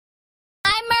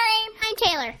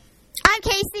Taylor. I'm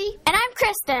Casey. And I'm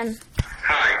Kristen.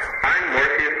 Hi, I'm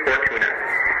Morpheus Fortuna.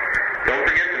 Don't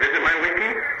forget to visit my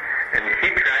wiki and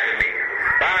keep track of me.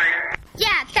 Bye.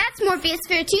 Yeah, that's Morpheus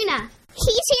Fortuna.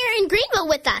 He's here in Greenville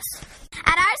with us.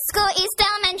 At our school, East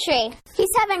Elementary. He's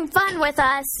having fun with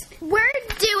us. We're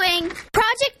doing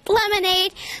Project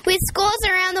Lemonade with schools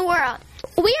around the world.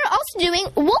 We are also doing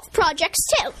wolf projects,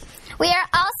 too. We are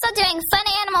also doing fun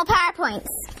animal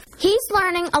PowerPoints. He's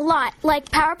learning a lot, like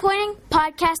PowerPointing,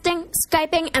 podcasting,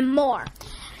 Skyping, and more.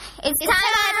 It's time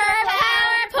for